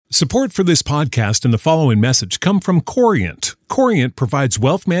Support for this podcast and the following message come from Corient. Corient provides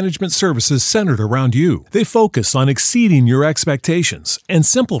wealth management services centered around you. They focus on exceeding your expectations and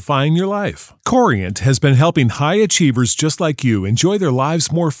simplifying your life. Corient has been helping high achievers just like you enjoy their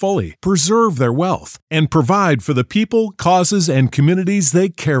lives more fully, preserve their wealth, and provide for the people, causes, and communities they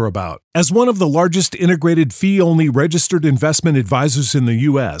care about. As one of the largest integrated fee-only registered investment advisors in the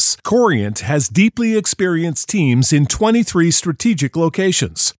U.S., Corient has deeply experienced teams in 23 strategic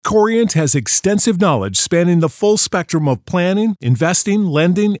locations. Corient has extensive knowledge spanning the full spectrum of planning, investing,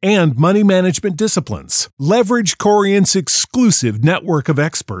 lending, and money management disciplines. Leverage Corient's exclusive network of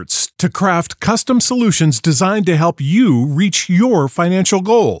experts to craft custom solutions designed to help you reach your financial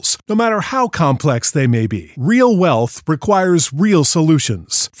goals, no matter how complex they may be. Real wealth requires real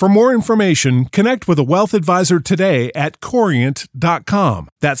solutions. For more information, connect with a wealth advisor today at Corient.com.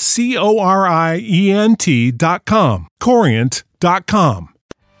 That's Corient.com. Corient.com.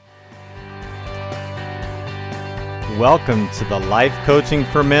 Welcome to the Life Coaching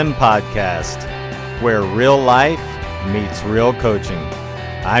for Men podcast, where real life meets real coaching.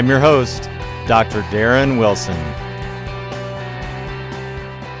 I'm your host, Dr. Darren Wilson.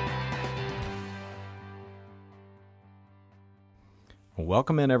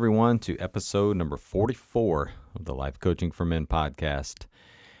 Welcome in, everyone, to episode number 44 of the Life Coaching for Men podcast.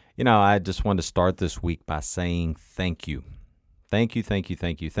 You know, I just wanted to start this week by saying thank you. Thank you, thank you,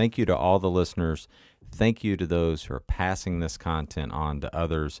 thank you. Thank you to all the listeners. Thank you to those who are passing this content on to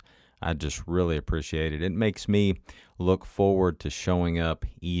others. I just really appreciate it. It makes me look forward to showing up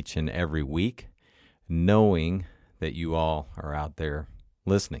each and every week, knowing that you all are out there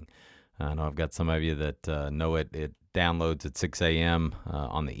listening. I know I've got some of you that know it downloads at 6 a.m.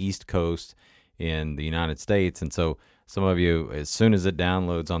 On the East Coast in the United States. And so some of you, as soon as it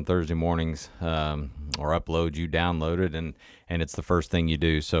downloads on Thursday mornings or upload, you download it, and it's the first thing you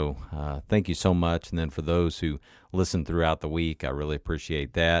do. So thank you so much. And then for those who listen throughout the week, I really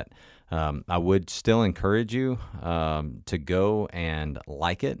appreciate that. I would still encourage you to go and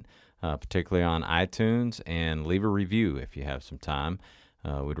like it, particularly on iTunes, and leave a review if you have some time.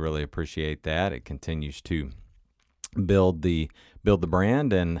 We'd really appreciate that. It continues to build the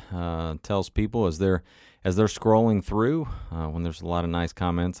brand and tells people as they're scrolling through, when there's a lot of nice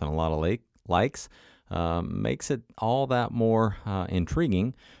comments and a lot of likes, makes it all that more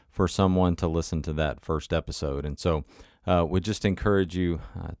intriguing for someone to listen to that first episode. And so we just encourage you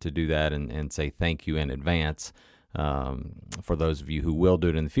to do that and say thank you in advance for those of you who will do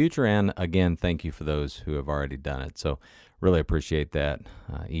it in the future. And again, thank you for those who have already done it. So really appreciate that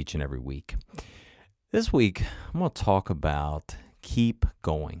each and every week. This week, I'm going to talk about keep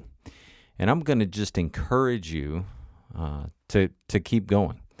going. And I'm going to just encourage you to keep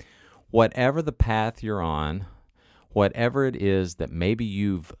going. Whatever the path you're on, whatever it is that maybe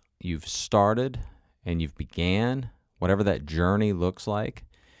you've started and you've began, whatever that journey looks like,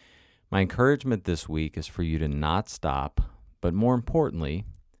 my encouragement this week is for you to not stop, but more importantly,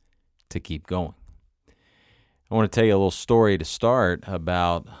 to keep going. I want to tell you a little story to start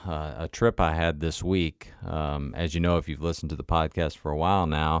about a trip I had this week. As you know, if you've listened to the podcast for a while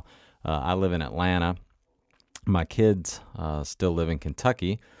now, I live in Atlanta. My kids still live in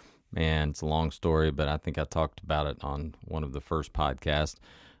Kentucky, and it's a long story, but I think I talked about it on one of the first podcasts,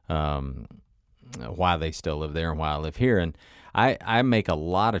 why they still live there and why I live here. And I make a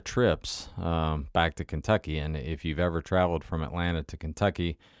lot of trips back to Kentucky, and if you've ever traveled from Atlanta to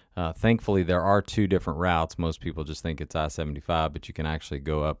Kentucky, thankfully, there are two different routes. Most people just think it's I-75, but you can actually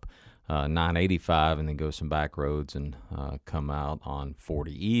go up 985 and then go some back roads and come out on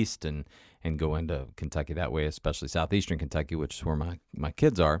 40 East and go into Kentucky that way, especially southeastern Kentucky, which is where my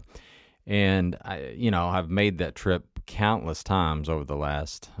kids are. And I've made that trip countless times over the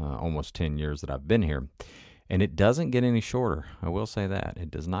last almost 10 years that I've been here. And it doesn't get any shorter. I will say that.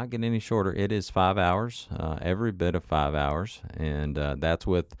 It does not get any shorter. It is 5 hours, every bit of 5 hours, and that's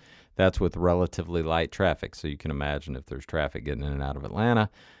with relatively light traffic. So you can imagine if there's traffic getting in and out of Atlanta,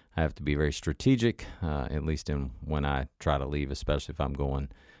 I have to be very strategic, at least when I try to leave, especially if I'm going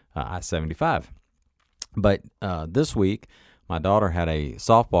I-75. But this week, my daughter had a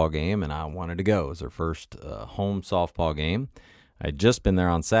softball game, and I wanted to go. It was her first home softball game. I'd just been there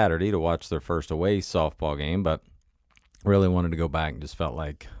on Saturday to watch their first away softball game, but really wanted to go back and just felt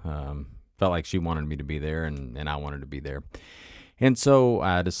like she wanted me to be there and I wanted to be there. And so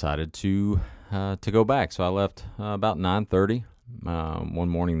I decided to go back. So I left about 9:30 one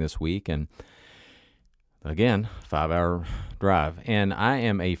morning this week, and again, 5-hour drive. And I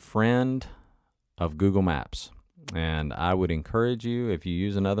am a friend of Google Maps, and I would encourage you, if you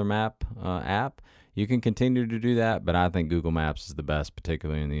use another map app, you can continue to do that, but I think Google Maps is the best,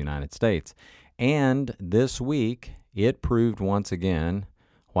 particularly in the United States. And this week, it proved once again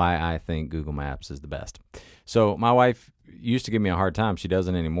why I think Google Maps is the best. So my wife used to give me a hard time. She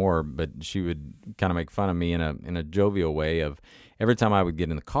doesn't anymore, but she would kind of make fun of me in a jovial way of every time I would get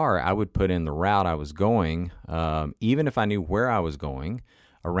in the car, I would put in the route I was going, even if I knew where I was going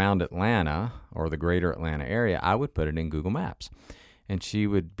around Atlanta or the greater Atlanta area, I would put it in Google Maps. And she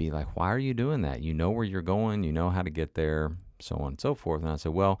would be like, why are you doing that? You know where you're going, you know how to get there, so on and so forth. And I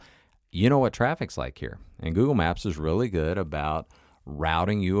said, well, you know what traffic's like here. And Google Maps is really good about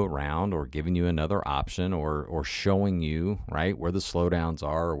routing you around or giving you another option or showing you, right, where the slowdowns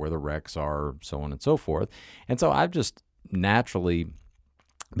are or where the wrecks are, so on and so forth. And so I've just naturally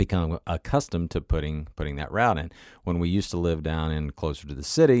become accustomed to putting that route in. When we used to live down in closer to the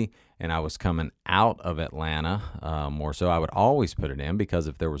city and I was coming out of Atlanta more so, I would always put it in because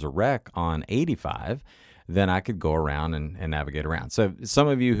if there was a wreck on 85, then I could go around and navigate around. So some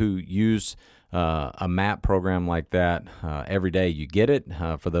of you who use a map program like that every day, you get it.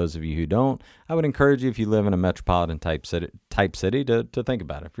 For those of you who don't, I would encourage you, if you live in a metropolitan type city, to think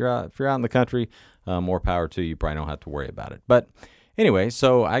about it. If you're out in the country, more power to you. You probably don't have to worry about it. But anyway,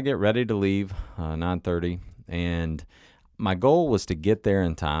 so I get ready to leave 9:30, and my goal was to get there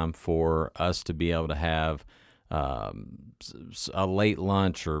in time for us to be able to have a late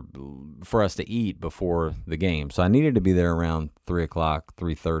lunch or for us to eat before the game. So I needed to be there around 3 o'clock,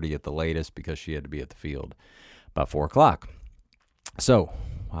 3:30 at the latest, because she had to be at the field by 4 o'clock. So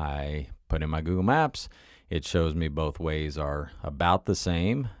I put in my Google Maps. It shows me both ways are about the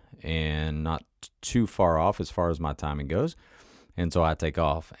same and not too far off as far as my timing goes. And so I take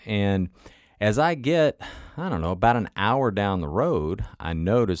off. And as I get, about an hour down the road, I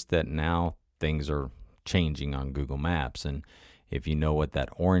noticed that now things are changing on Google Maps. And if you know what that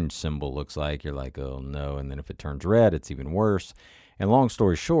orange symbol looks like, you're like, oh no. And then if it turns red, it's even worse. And long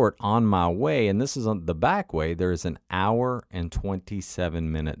story short, on my way, and this is on the back way, there is an hour and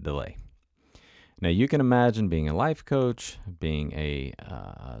 27-minute delay. Now you can imagine being a life coach, being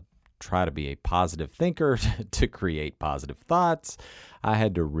try to be a positive thinker to create positive thoughts. I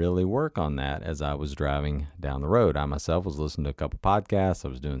had to really work on that as I was driving down the road. I myself was listening to a couple podcasts. I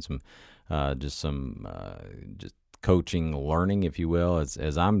was doing some just coaching, learning, if you will,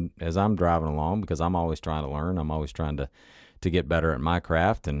 as I'm driving along, because I'm always trying to learn. I'm always trying to get better at my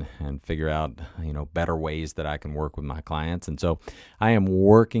craft and figure out, better ways that I can work with my clients. And so I am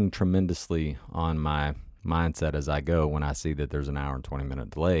working tremendously on my mindset as I go when I see that there's an hour and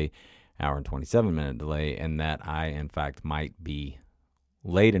 20-minute delay, hour and 27-minute delay, and that I, in fact, might be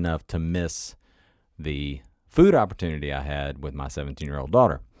late enough to miss the food opportunity I had with my 17-year-old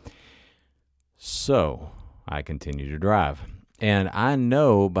daughter. So I continue to drive. And I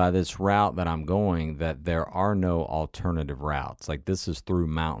know by this route that I'm going that there are no alternative routes. Like, this is through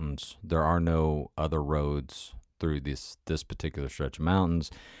mountains. There are no other roads through this particular stretch of mountains.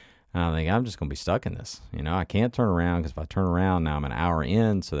 And I think I'm just going to be stuck in this. I can't turn around, because if I turn around now, I'm an hour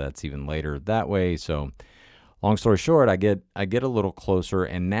in, so that's even later that way. So long story short, I get a little closer,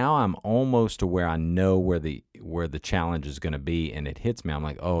 and now I'm almost to where I know where the challenge is going to be, and it hits me. I'm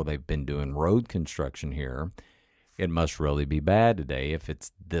like, oh, they've been doing road construction here. It must really be bad today if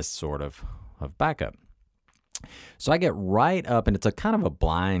it's this sort of backup. So I get right up, and it's a kind of a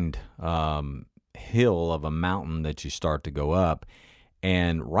blind hill of a mountain that you start to go up.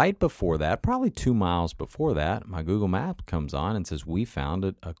 And right before that, probably 2 miles before that, my Google Maps comes on and says, we found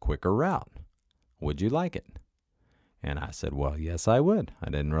a quicker route. Would you like it? And I said, well, yes, I would.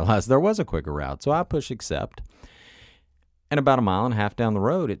 I didn't realize there was a quicker route. So I push accept. And about 1.5 miles down the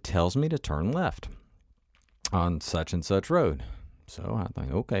road, it tells me to turn left on such and such road. So I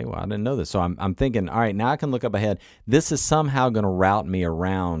think, okay, well, I didn't know this. So I'm thinking, all right, now I can look up ahead. This is somehow going to route me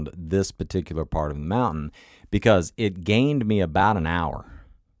around this particular part of the mountain, because it gained me about an hour.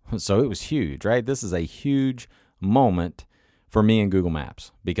 So it was huge, right? This is a huge moment for me in Google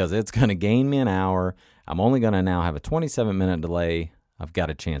Maps, because it's going to gain me an hour. I'm only going to now have a 27-minute delay. I've got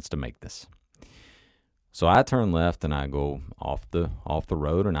a chance to make this. So I turn left and I go off the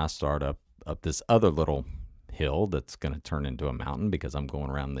road, and I start up this other little hill that's going to turn into a mountain, because I'm going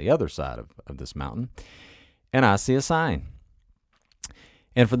around the other side of this mountain. And I see a sign.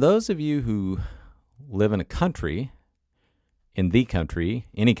 And for those of you who live in a country, any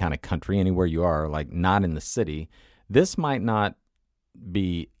kind of country, anywhere you are, like not in the city, this might not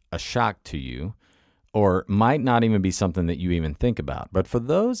be a shock to you, or might not even be something that you even think about. But for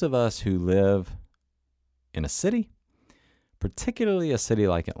those of us who live in a city, particularly a city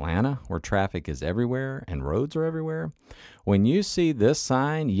like Atlanta where traffic is everywhere and roads are everywhere, when you see this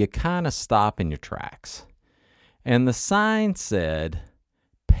sign, you kind of stop in your tracks. And the sign said,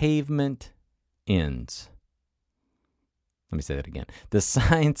 pavement ends. Let me say that again. The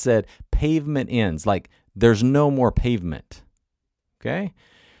sign said, pavement ends, like there's no more pavement. Okay?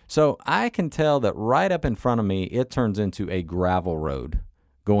 So I can tell that right up in front of me, it turns into a gravel road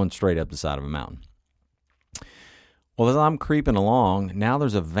going straight up the side of a mountain. Well, as I'm creeping along, now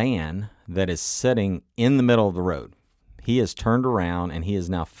there's a van that is sitting in the middle of the road. He has turned around and he is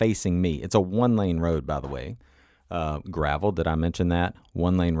now facing me. It's a one-lane road, by the way. Gravel, did I mention that?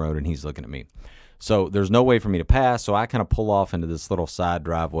 One-lane road, and he's looking at me. So there's no way for me to pass, so I kind of pull off into this little side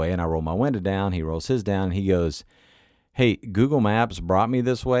driveway, and I roll my window down. He rolls his down, and he goes, hey, Google Maps brought me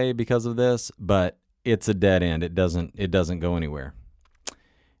this way because of this, but it's a dead end. It doesn't go anywhere.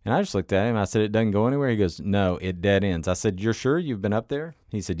 And I just looked at him. I said, it doesn't go anywhere? He goes, no, it dead ends. I said, you're sure you've been up there?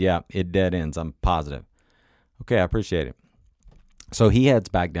 He said, yeah, it dead ends. I'm positive. Okay, I appreciate it. So he heads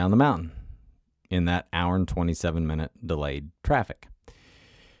back down the mountain in that hour and 27-minute delayed traffic.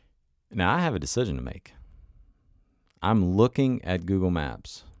 Now, I have a decision to make. I'm looking at Google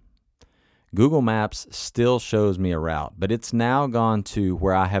Maps. Google Maps still shows me a route, but it's now gone to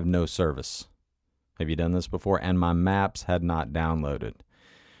where I have no service. Have you done this before? And my maps had not downloaded.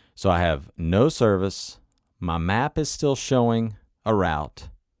 So I have no service. My map is still showing a route,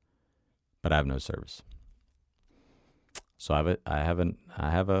 but I have no service. So I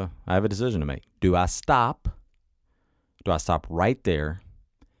have a decision to make. Do I stop? Do I stop right there?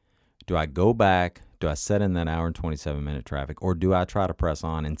 Do I go back? Do I set in that hour and 27-minute traffic? Or do I try to press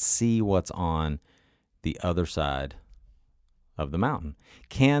on and see what's on the other side of the mountain?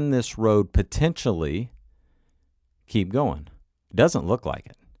 Can this road potentially keep going? It doesn't look like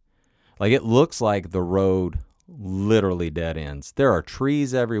it. Like, it looks like the road literally dead ends. There are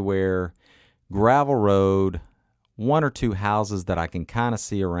trees everywhere, gravel road, one or two houses that I can kind of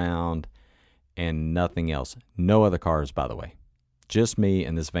see around, and nothing else. No other cars, by the way. Just me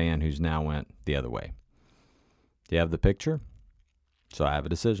and this van who's now went the other way. Do you have the picture? So I have a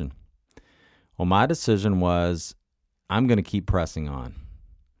decision. Well, my decision was I'm going to keep pressing on.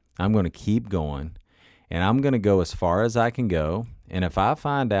 I'm going to keep going, and I'm going to go as far as I can go. And if I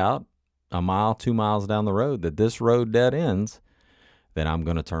find out a mile, 2 miles down the road that this road dead ends, then I'm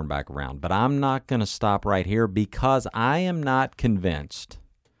going to turn back around. But I'm not going to stop right here because I am not convinced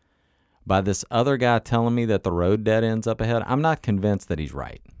by this other guy telling me that the road dead ends up ahead. I'm not convinced that he's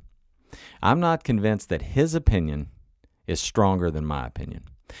right. I'm not convinced that his opinion is stronger than my opinion.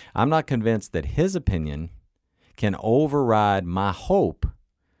 I'm not convinced that his opinion can override my hope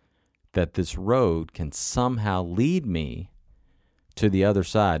that this road can somehow lead me to the other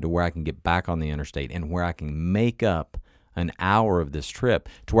side, to where I can get back on the interstate and where I can make up an hour of this trip,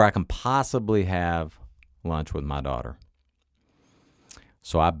 to where I can possibly have lunch with my daughter.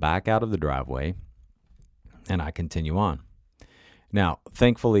 So I back out of the driveway and I continue on. Now,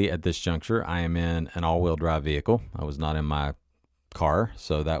 thankfully, at this juncture, I am in an all-wheel drive vehicle. I was not in my car,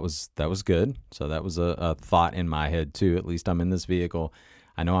 so that was good. So that was a thought in my head too. At least I'm in this vehicle.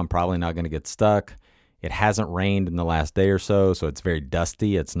 I know I'm probably not going to get stuck. It hasn't rained in the last day or so, so it's very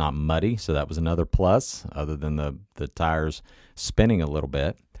dusty. It's not muddy, so that was another plus, other than the tires spinning a little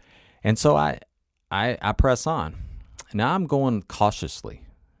bit. And so I press on. Now I'm going cautiously,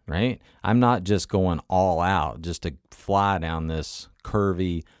 right? I'm not just going all out just to fly down this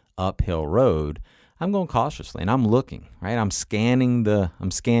curvy uphill road. I'm going cautiously, and I'm looking, right? I'm scanning the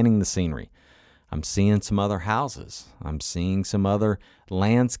scenery. I'm seeing some other houses. I'm seeing some other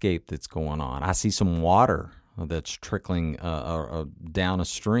landscape that's going on. I see some water that's trickling down a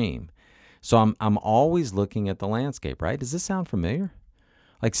stream. So I'm always looking at the landscape, right? Does this sound familiar?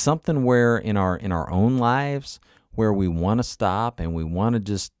 Like something where in our own lives where we want to stop and we want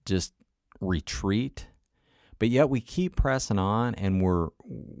to just retreat, but yet we keep pressing on, and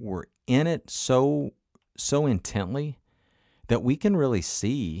we're in it so intently that we can really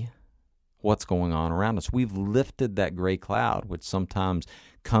see what's going on around us. We've lifted that gray cloud, which sometimes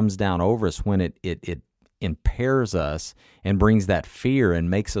comes down over us when it impairs us and brings that fear and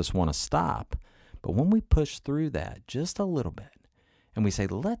makes us want to stop. But when we push through that just a little bit and we say,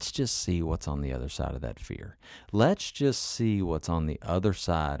 let's just see what's on the other side of that fear. Let's just see what's on the other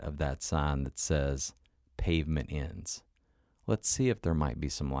side of that sign that says pavement ends. Let's see if there might be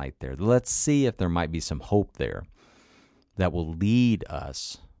some light there. Let's see if there might be some hope there that will lead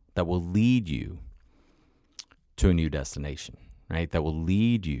us, that will lead you to a new destination, right? That will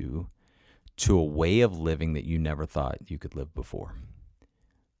lead you to a way of living that you never thought you could live before.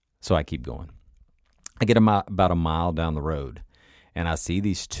 So I keep going. I get about a mile down the road, and I see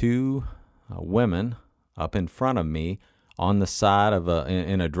these two women up in front of me on the side of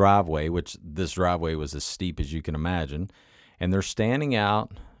in a driveway, which this driveway was as steep as you can imagine, and they're standing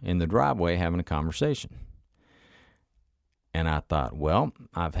out in the driveway having a conversation. And I thought, well,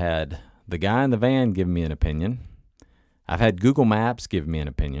 I've had the guy in the van give me an opinion. I've had Google Maps give me an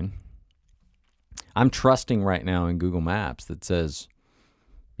opinion. I'm trusting right now in Google Maps that says,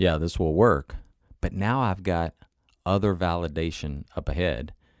 yeah, this will work. But now I've got other validation up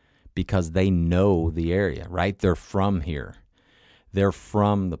ahead because they know the area, right? They're from here. They're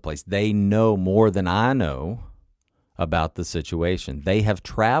from the place. They know more than I know about the situation. They have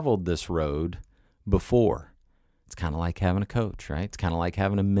traveled this road before. It's kind of like having a coach, right? It's kind of like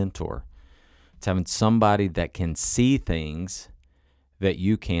having a mentor. It's having somebody that can see things that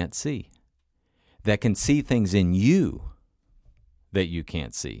you can't see, that can see things in you that you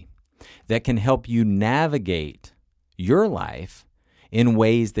can't see, that can help you navigate your life in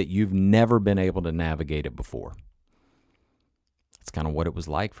ways that you've never been able to navigate it before. That's kind of what it was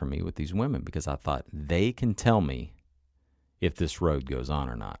like for me with these women, because I thought they can tell me if this road goes on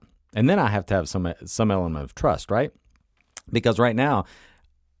or not. And then I have to have some element of trust, right? Because right now,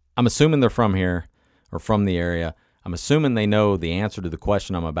 I'm assuming they're from here or from the area. I'm assuming they know the answer to the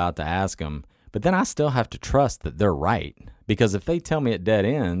question I'm about to ask them. But then I still have to trust that they're right. Because if they tell me it dead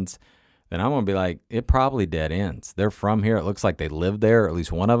ends, then I'm going to be like, it probably dead ends. They're from here. It looks like they live there. Or at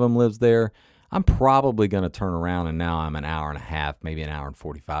least one of them lives there. I'm probably going to turn around and now I'm an hour and a half, maybe an hour and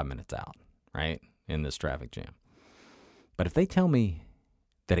 45 minutes out, right, in this traffic jam. But if they tell me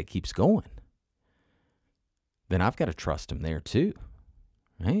that it keeps going, then I've got to trust them there too,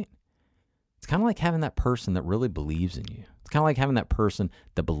 right? It's kind of like having that person that really believes in you. It's kind of like having that person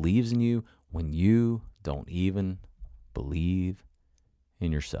that believes in you when you don't even believe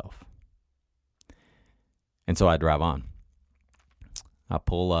in yourself. And so I drive on. I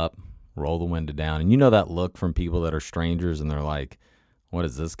pull up, roll the window down, and you know that look from people that are strangers and they're like, what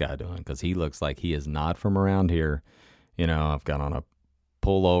is this guy doing? Because he looks like he is not from around here. You know, I've got on a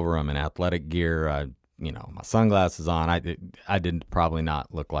pullover. I'm in athletic gear. My sunglasses on. I didn't probably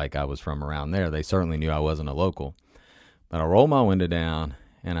not look like I was from around there. They certainly knew I wasn't a local. But I rolled my window down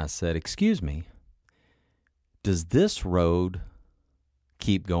and I said, excuse me, does this road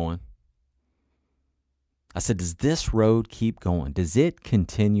keep going? I said, does this road keep going? Does it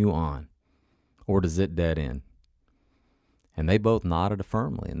continue on? Or does it dead end? And they both nodded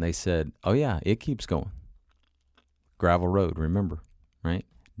affirmingly and they said, oh yeah, it keeps going. Gravel road, remember, right?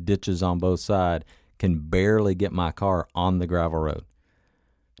 Ditches on both sides. Can barely get my car on the gravel road.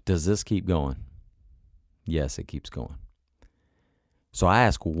 Does this keep going? Yes, it keeps going. So I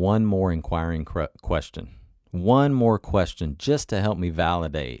ask one more inquiring question. One more question just to help me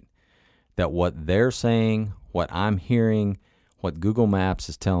validate that what they're saying, what I'm hearing, what Google Maps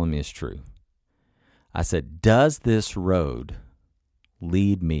is telling me is true. I said, does this road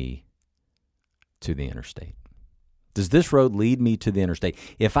lead me to the interstate? Does this road lead me to the interstate?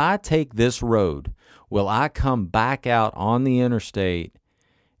 If I take this road, will I come back out on the interstate?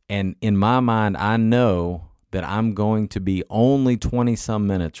 And in my mind, I know that I'm going to be only 20-some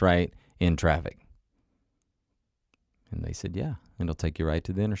minutes, right, in traffic. And they said, yeah, and it'll take you right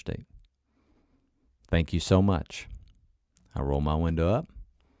to the interstate. Thank you so much. I roll my window up.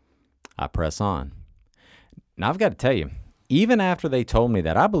 I press on. Now, I've got to tell you, even after they told me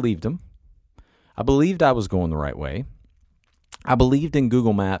that, I believed them. I believed I was going the right way. I believed in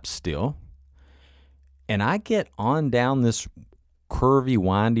Google Maps still. And I get on down this curvy,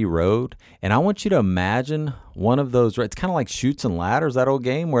 windy road, and I want you to imagine one of those. It's kind of like Chutes and Ladders, that old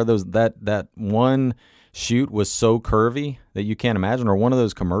game where that one chute was so curvy that you can't imagine, or one of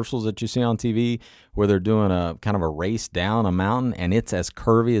those commercials that you see on TV where they're doing a kind of a race down a mountain, and it's as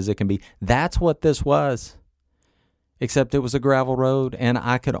curvy as it can be. That's what this was. Except it was a gravel road, and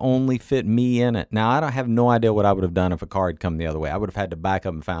I could only fit me in it. Now, I have no idea what I would have done if a car had come the other way. I would have had to back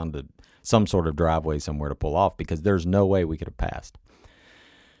up and found some sort of driveway somewhere to pull off because there's no way we could have passed.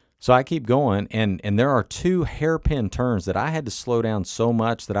 So I keep going, and there are two hairpin turns that I had to slow down so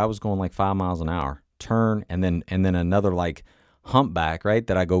much that I was going like 5 miles an hour. Turn, and then another like humpback, right,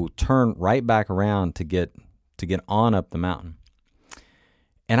 that I go turn right back around to get on up the mountain.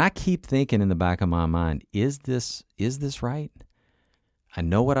 And I keep thinking in the back of my mind, is this right? I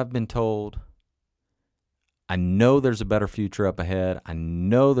know what I've been told. I know there's a better future up ahead. I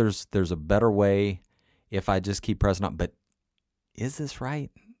know there's a better way if I just keep pressing on. But is this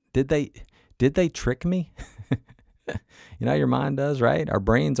right? Did they trick me? You know how your mind does, right? Our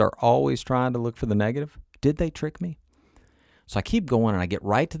brains are always trying to look for the negative. Did they trick me? So I keep going and I get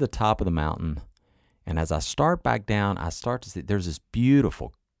right to the top of the mountain. And as I start back down, I start to see there's this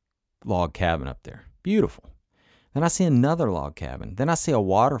beautiful log cabin up there. Beautiful. Then I see another log cabin. Then I see a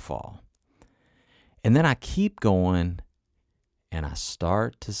waterfall. And then I keep going, and I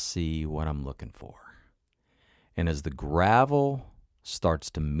start to see what I'm looking for. And as the gravel starts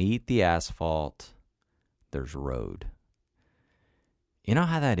to meet the asphalt, there's road. You know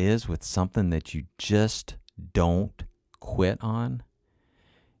how that is with something that you just don't quit on?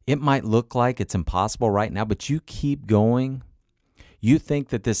 It might look like it's impossible right now, but you keep going. You think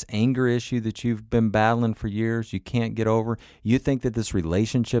that this anger issue that you've been battling for years, you can't get over. You think that this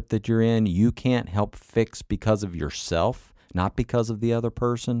relationship that you're in, you can't help fix because of yourself, not because of the other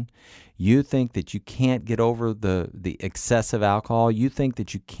person. You think that you can't get over the excessive alcohol. You think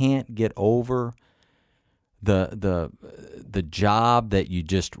that you can't get over the job that you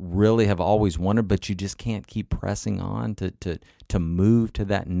just really have always wanted, but you just can't keep pressing on to move to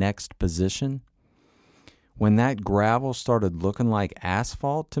that next position. When that gravel started looking like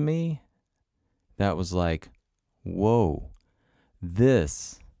asphalt to me, that was like, whoa,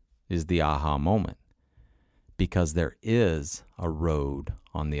 this is the aha moment, because there is a road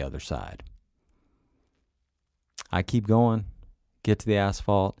on the other side. I keep going, get to the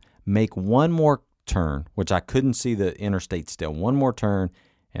asphalt, make one more turn, which I couldn't see the interstate still. One more turn,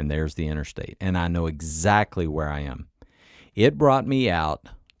 and there's the interstate. And I know exactly where I am. It brought me out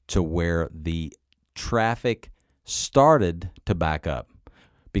to where the traffic started to back up,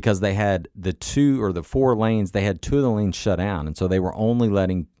 because they had the 2 or the 4 lanes, they had 2 of the lanes shut down. And so they were only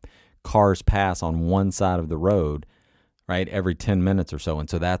letting cars pass on one side of the road, right, every 10 minutes or so. And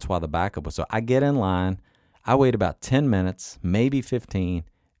so that's why the backup was. So I get in line, I wait about 10 minutes, maybe 15,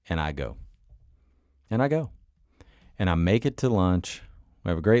 and I go. And I make it to lunch. We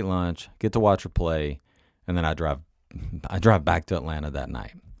have a great lunch, get to watch her play, and then I drive back to Atlanta that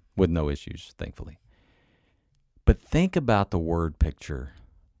night with no issues, thankfully. But think about the word picture.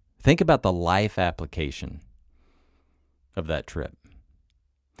 Think about the life application of that trip.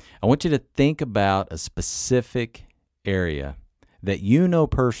 I want you to think about a specific area that you know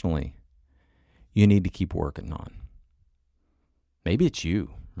personally you need to keep working on. Maybe it's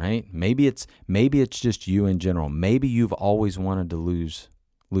you. Right? Maybe it's just you in general. Maybe you've always wanted to lose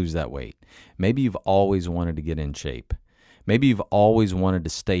that weight. Maybe you've always wanted to get in shape. Maybe you've always wanted to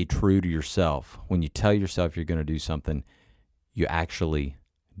stay true to yourself. When you tell yourself you're going to do something, you actually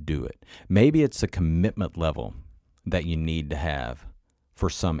do it. Maybe it's a commitment level that you need to have for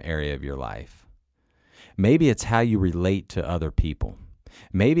some area of your life. Maybe it's how you relate to other people.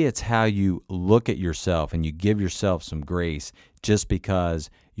 Maybe it's how you look at yourself and you give yourself some grace just because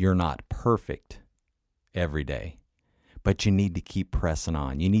you're not perfect every day. But you need to keep pressing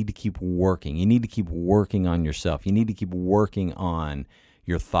on. You need to keep working. You need to keep working on yourself. You need to keep working on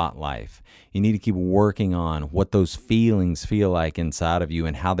your thought life. You need to keep working on what those feelings feel like inside of you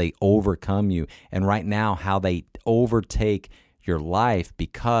and how they overcome you. And right now, how they overtake your life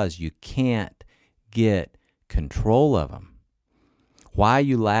because you can't get control of them. Why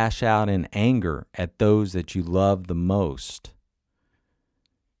you lash out in anger at those that you love the most.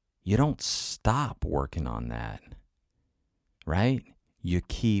 You don't stop working on that, right? You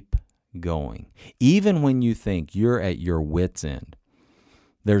keep going. Even when you think you're at your wit's end,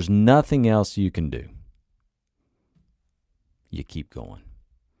 there's nothing else you can do. You keep going.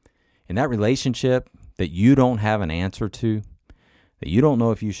 In that relationship that you don't have an answer to, that you don't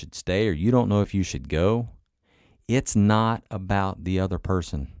know if you should stay or you don't know if you should go, it's not about the other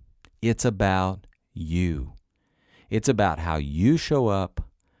person. It's about you. It's about how you show up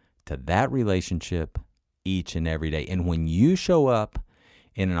to that relationship each and every day. And when you show up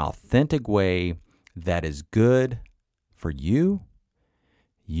in an authentic way that is good for you,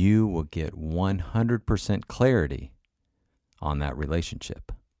 you will get 100% clarity on that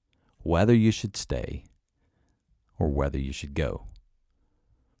relationship, whether you should stay or whether you should go.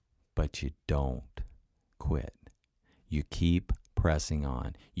 But you don't quit. You keep pressing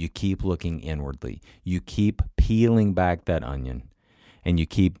on. You keep looking inwardly. You keep peeling back that onion. And you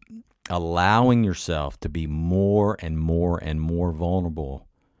keep allowing yourself to be more and more and more vulnerable.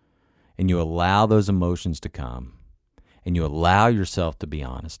 And you allow those emotions to come. And you allow yourself to be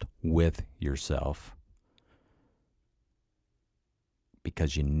honest with yourself.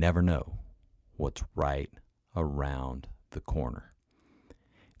 Because you never know what's right around the corner.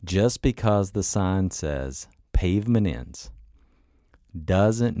 Just because the sign says pavement ends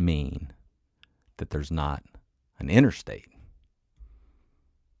doesn't mean that there's not an interstate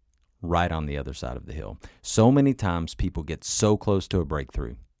right on the other side of the hill. So many times people get so close to a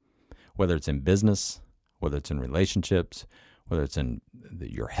breakthrough, whether it's in business, whether it's in relationships, whether it's in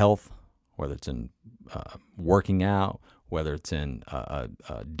your health, whether it's in working out, whether it's in a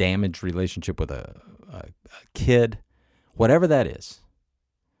damaged relationship with a kid, whatever that is.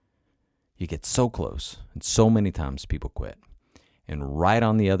 You get so close, and so many times people quit. And right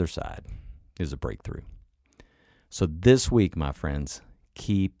on the other side is a breakthrough. So this week, my friends,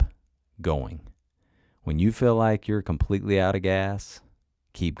 keep going. When you feel like you're completely out of gas,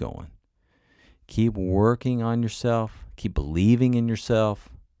 keep going. Keep working on yourself. Keep believing in yourself.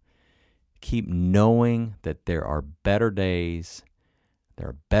 Keep knowing that there are better days. There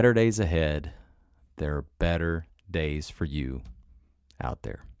are better days ahead. There are better days for you out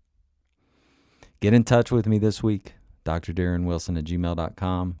there. Get in touch with me this week,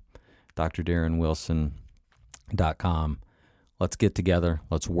 drdarrenwilson@gmail.com, drdarrenwilson.com. Let's get together.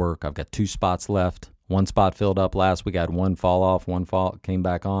 Let's work. I've got 2 spots left. 1 spot filled up last week. I had 1 fall off. 1 came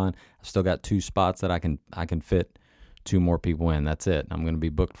back on. I've still got 2 spots that I can fit 2 more people in. That's it. I'm going to be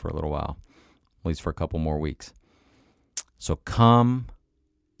booked for a little while, at least for a couple more weeks. So come,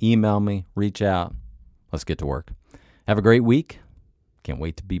 email me, reach out. Let's get to work. Have a great week. Can't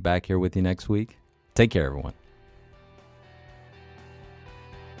wait to be back here with you next week. Take care, everyone.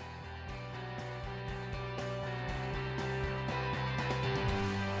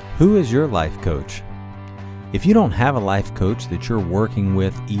 Who is your life coach? If you don't have a life coach that you're working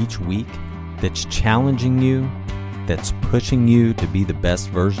with each week, that's challenging you, that's pushing you to be the best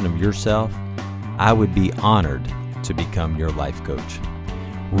version of yourself, I would be honored to become your life coach.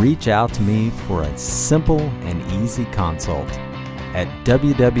 Reach out to me for a simple and easy consult at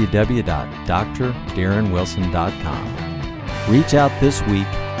www.drdarrenwilson.com. Reach out this week,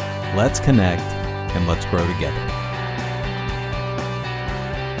 let's connect, and let's grow together.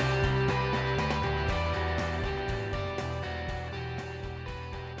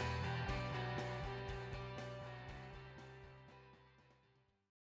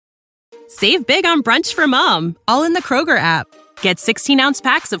 Save big on brunch for mom, all in the Kroger app. Get 16-ounce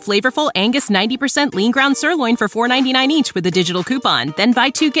packs of flavorful Angus 90% lean ground sirloin for $4.99 each with a digital coupon. Then buy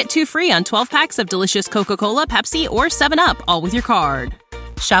 2, get 2 free on 12 packs of delicious Coca-Cola, Pepsi, or 7-Up, all with your card.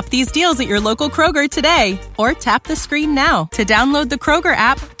 Shop these deals at your local Kroger today, or tap the screen now to download the Kroger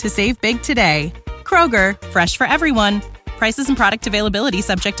app to save big today. Kroger, fresh for everyone. Prices and product availability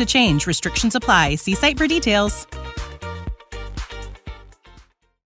subject to change. Restrictions apply. See site for details.